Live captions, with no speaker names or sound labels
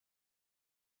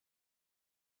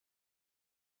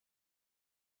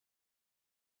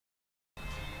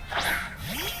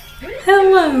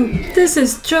Hello, this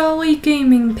is Jolly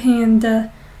Gaming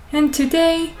Panda, and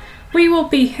today we will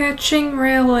be hatching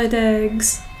Rowlet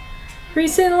eggs.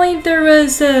 Recently there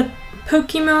was a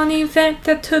Pokemon event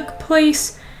that took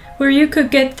place where you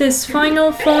could get this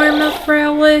final form of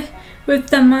Rowlet with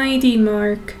the Mighty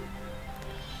Mark.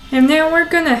 And now we're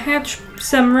gonna hatch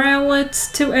some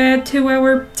Rowlets to add to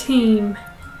our team.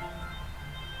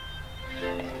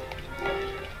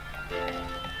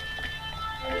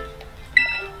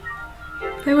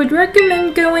 I would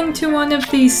recommend going to one of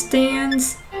these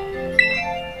stands.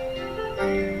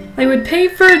 I would pay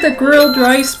for the grilled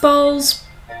rice balls.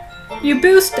 You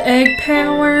boost egg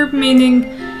power, meaning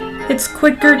it's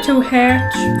quicker to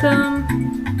hatch them.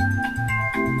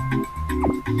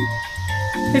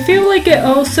 I feel like it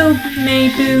also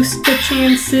may boost the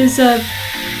chances of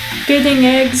getting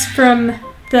eggs from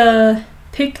the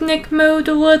picnic mode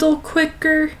a little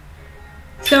quicker.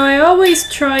 So I always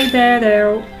try that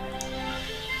out.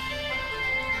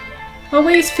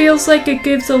 Always feels like it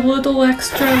gives a little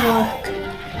extra luck.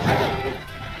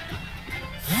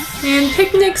 And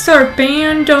picnics are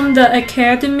banned on the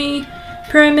academy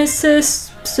premises,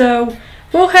 so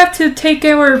we'll have to take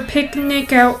our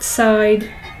picnic outside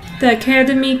the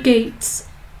academy gates.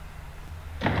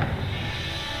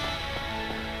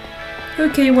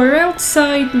 Okay, we're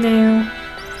outside now.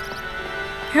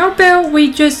 How about we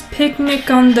just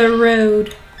picnic on the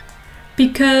road?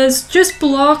 Because just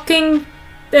blocking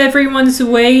everyone's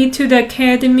way to the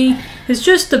academy is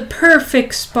just the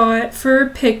perfect spot for a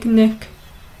picnic.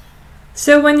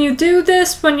 So when you do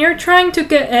this, when you're trying to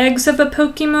get eggs of a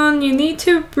Pokemon, you need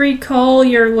to recall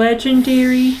your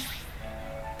legendary.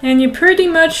 And you pretty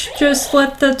much just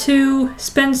let the two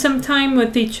spend some time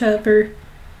with each other.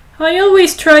 I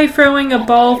always try throwing a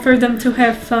ball for them to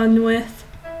have fun with.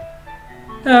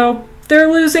 Oh,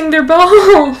 they're losing their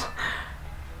ball!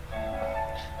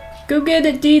 Go get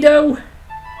it, Dido!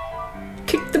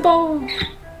 Kick the ball!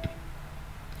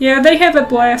 Yeah, they have a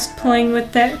blast playing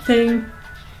with that thing.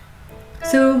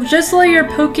 So just let your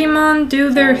Pokemon do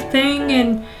their thing,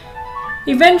 and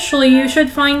eventually you should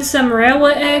find some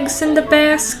Rowlet eggs in the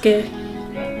basket.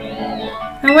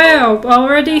 Oh wow,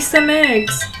 already some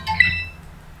eggs.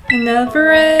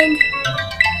 Another egg.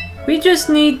 We just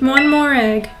need one more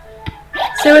egg.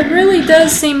 So it really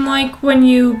does seem like when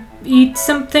you eat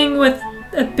something with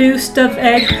a boost of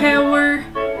egg power,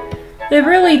 it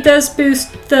really does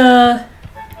boost the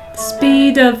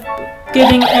speed of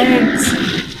getting eggs,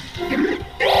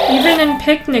 even in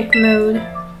picnic mode.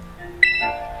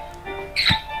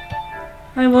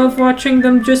 I love watching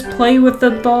them just play with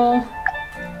the ball.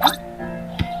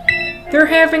 They're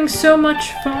having so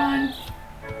much fun.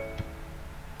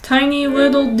 Tiny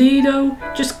little Dido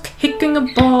just kicking a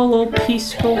ball all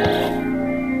peaceful.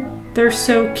 They're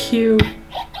so cute.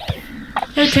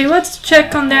 Okay, let's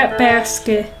check on that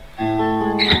basket.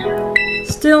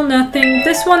 Still nothing.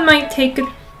 This one might take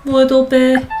a little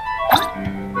bit.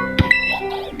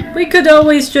 We could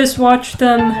always just watch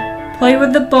them play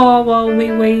with the ball while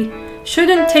we wait.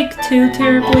 Shouldn't take too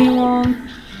terribly long.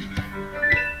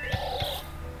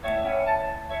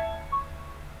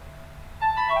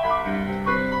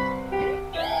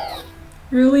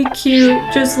 Really cute.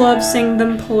 Just love seeing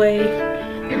them play.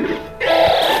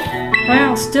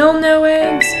 Wow, still no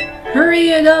eggs? Hurry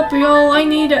it up, y'all, I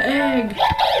need an egg.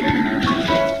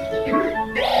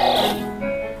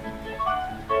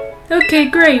 Okay,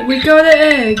 great, we got an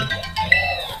egg.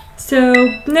 So,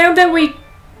 now that we...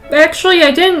 Actually,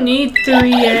 I didn't need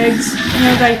 3 eggs,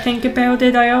 now that I think about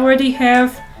it. I already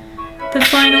have the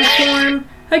final form.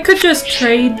 I could just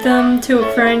trade them to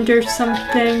a friend or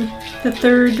something, the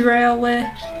 3rd Rowlet.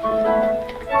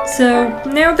 So,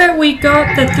 now that we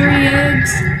got the 3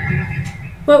 eggs,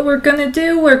 what we're gonna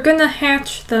do, we're gonna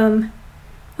hatch them.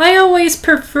 I always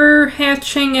prefer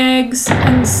hatching eggs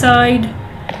inside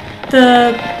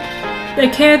the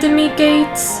academy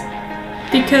gates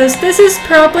because this is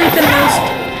probably the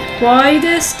most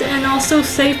widest and also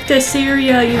safest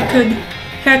area you could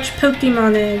hatch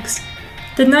Pokemon eggs.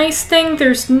 The nice thing,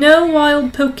 there's no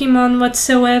wild Pokemon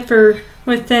whatsoever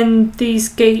within these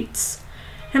gates.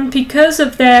 And because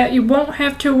of that, you won't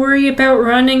have to worry about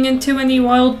running into any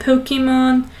wild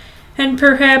Pokemon and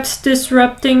perhaps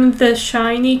disrupting the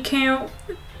shiny count.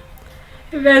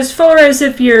 As far as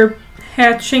if you're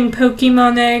hatching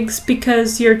Pokemon eggs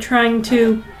because you're trying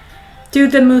to do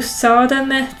the Musada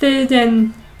method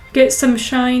and get some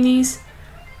shinies.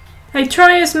 I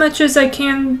try as much as I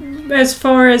can as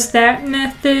far as that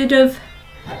method of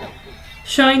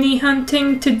shiny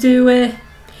hunting to do it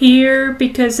here,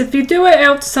 because if you do it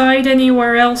outside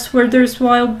anywhere else where there's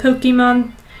wild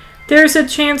Pokemon, there's a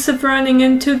chance of running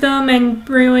into them and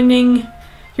ruining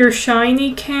your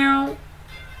shiny count.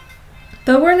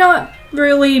 But we're not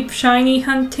really shiny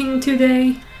hunting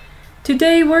today.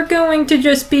 Today we're going to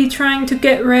just be trying to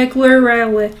get regular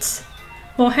Rowlets.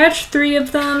 We'll hatch 3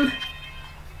 of them.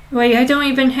 Wait, I don't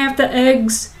even have the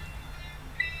eggs.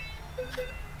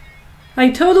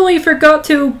 I totally forgot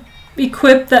to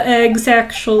equip the eggs,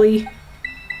 actually.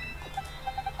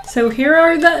 So here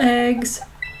are the eggs.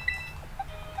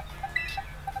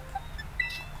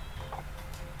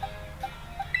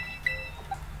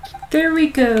 There we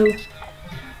go.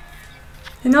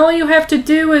 And all you have to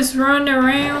do is run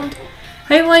around.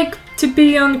 I like to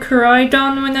be on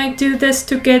Koraidon when I do this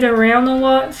to get around a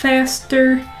lot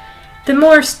faster. The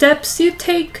more steps you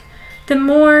take, the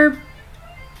more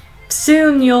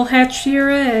soon you'll hatch your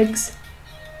eggs.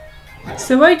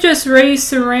 So I just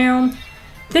race around.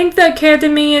 I think the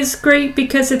academy is great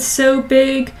because it's so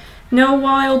big, no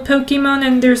wild Pokemon,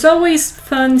 and there's always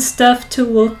fun stuff to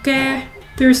look at.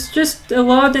 There's just a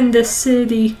lot in the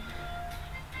city.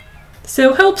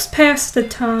 So helps pass the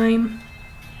time.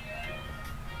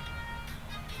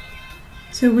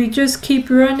 So we just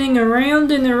keep running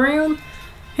around and around,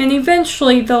 and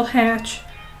eventually they'll hatch.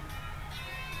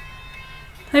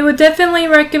 I would definitely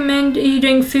recommend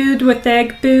eating food with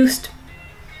egg boost,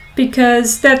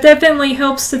 because that definitely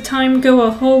helps the time go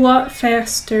a whole lot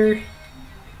faster.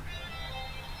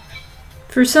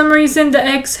 For some reason the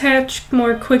eggs hatch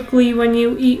more quickly when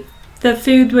you eat the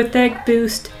food with egg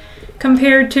boost,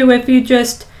 compared to if you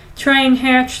just try and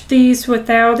hatch these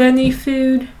without any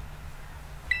food.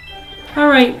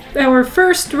 Alright, our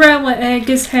first Rowlet egg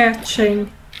is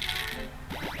hatching.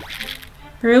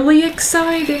 Really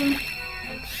exciting.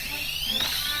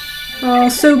 Oh,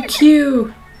 so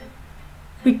cute.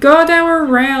 We got our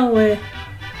Rowlet.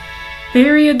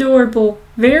 Very adorable.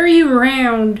 Very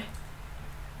round.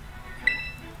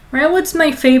 Rowlet's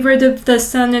my favorite of the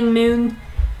Sun and Moon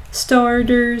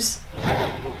starters.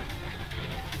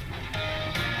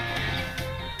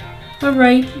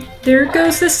 Alright, there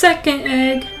goes the second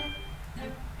egg.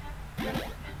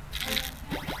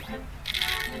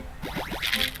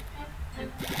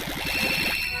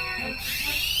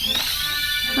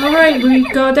 Alright, we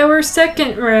got our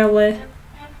second Rowlet.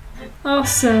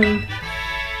 Awesome.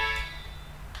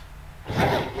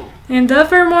 And the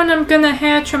other one I'm gonna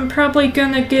hatch, I'm probably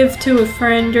gonna give to a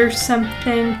friend or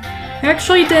something. I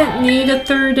actually didn't need a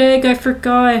third egg, I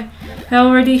forgot. I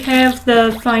already have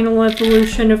the final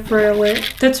evolution of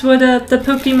Rowlet. That's what the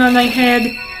Pokemon I had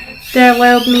that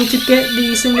allowed me to get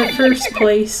these in the first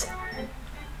place.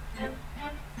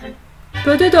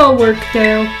 But it all worked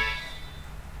out.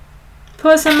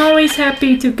 Plus, I'm always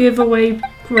happy to give away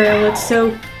Rowlets,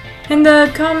 so in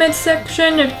the comment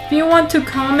section, if you want to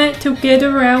comment to get a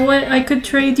Rowlet, I could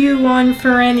trade you one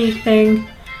for anything.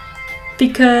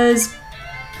 Because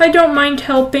I don't mind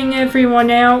helping everyone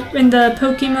out in the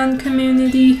Pokemon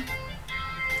community.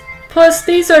 Plus,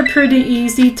 these are pretty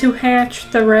easy to hatch,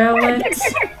 the Rowlets,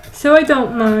 so I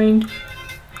don't mind.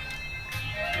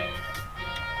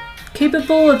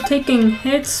 Capable of taking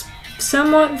hits,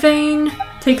 somewhat vain,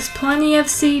 takes plenty of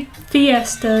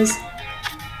fiestas.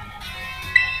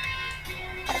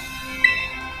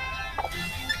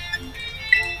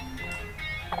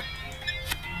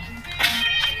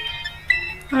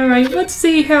 Alright, let's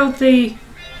see how they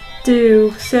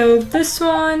do. So this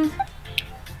one,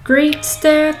 great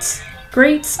stats,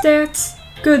 good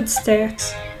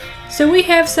stats. So we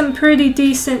have some pretty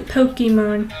decent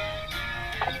Pokemon.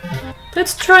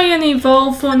 Let's try and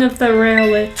evolve one of the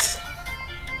Rowlets.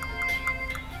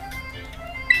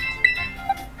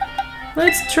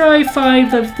 Let's try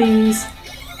 5 of these.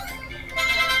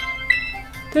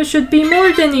 There should be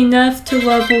more than enough to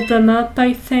level them up,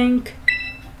 I think.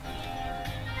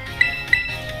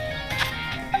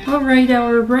 Alright,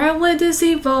 our Rowlet is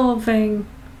evolving.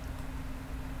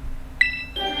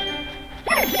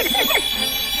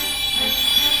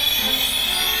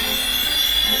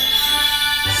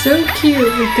 So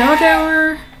cute, we got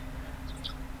our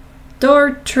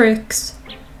Dartrix.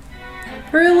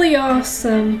 Really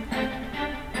awesome.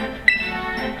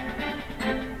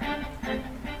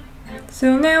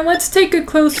 So now let's take a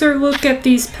closer look at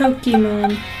these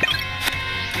Pokemon.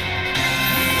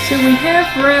 So we have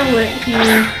Rowlet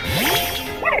here.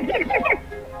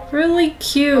 Really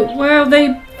cute. Wow,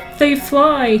 they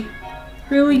fly.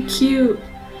 Really cute.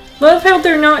 Love how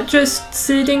they're not just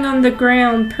sitting on the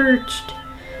ground, perched.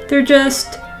 They're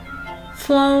just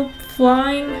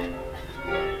flying.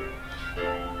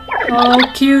 Oh,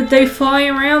 cute. They fly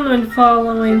around when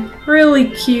following.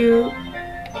 Really cute.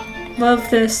 Love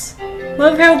this.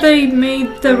 Love how they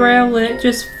made the Rowlet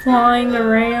just flying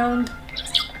around.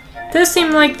 Does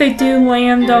seem like they do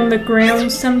land on the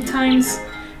ground sometimes,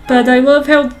 but I love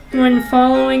how when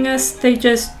following us they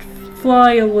just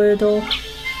fly a little.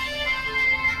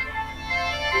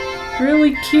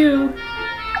 Really cute.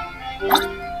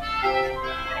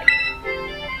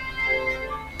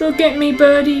 Look at me,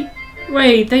 buddy.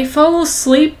 Wait, they fall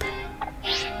asleep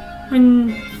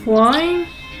when flying?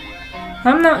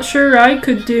 I'm not sure I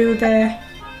could do that.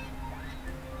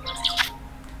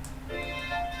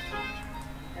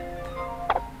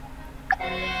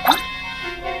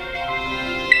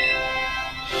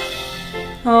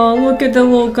 Oh, look at the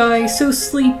little guy, so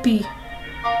sleepy.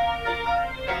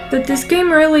 But this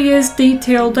game really is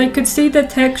detailed. I could see the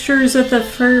textures of the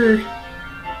fur.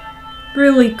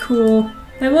 Really cool.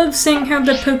 I love seeing how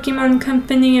the Pokemon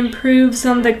Company improves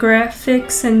on the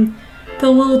graphics and the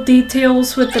little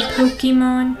details with the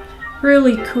Pokemon.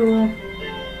 Really cool.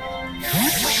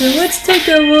 So let's take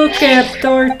a look at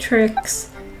Dartrix.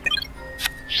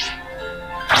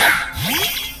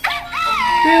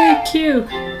 Really cute.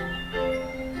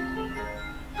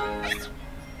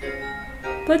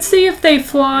 Let's see if they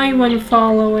fly when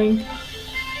following.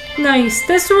 Nice.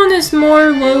 This one is more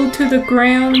low to the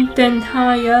ground than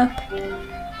high up.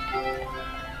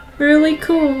 Really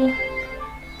cool.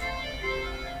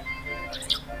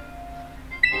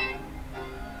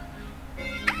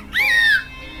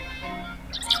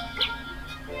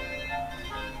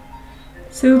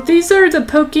 So these are the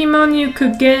Pokemon you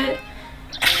could get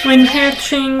when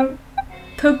hatching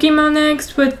Pokemon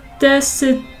eggs with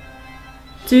Decidueye.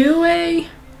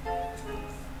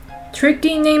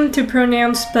 Tricky name to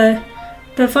pronounce, but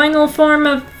the final form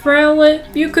of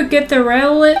Rowlet, you could get the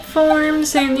Rowlet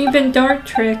forms and even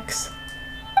Dartrix.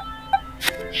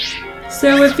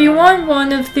 So if you want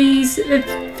one of these,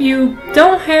 if you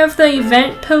don't have the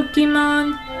event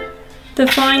Pokemon, the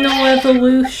final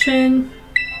evolution,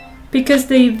 because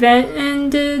the event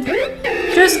ended,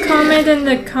 just comment in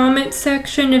the comment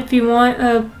section if you want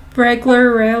a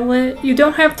regular Rowlet. You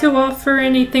don't have to offer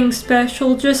anything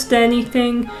special, just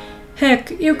anything.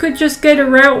 Heck, you could just get a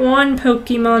Route 1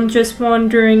 Pokemon just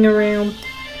wandering around.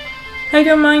 I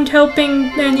don't mind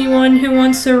helping anyone who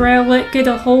wants a Rowlet get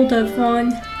a hold of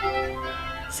one.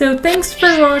 So thanks for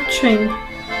watching.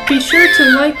 Be sure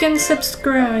to like and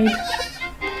subscribe.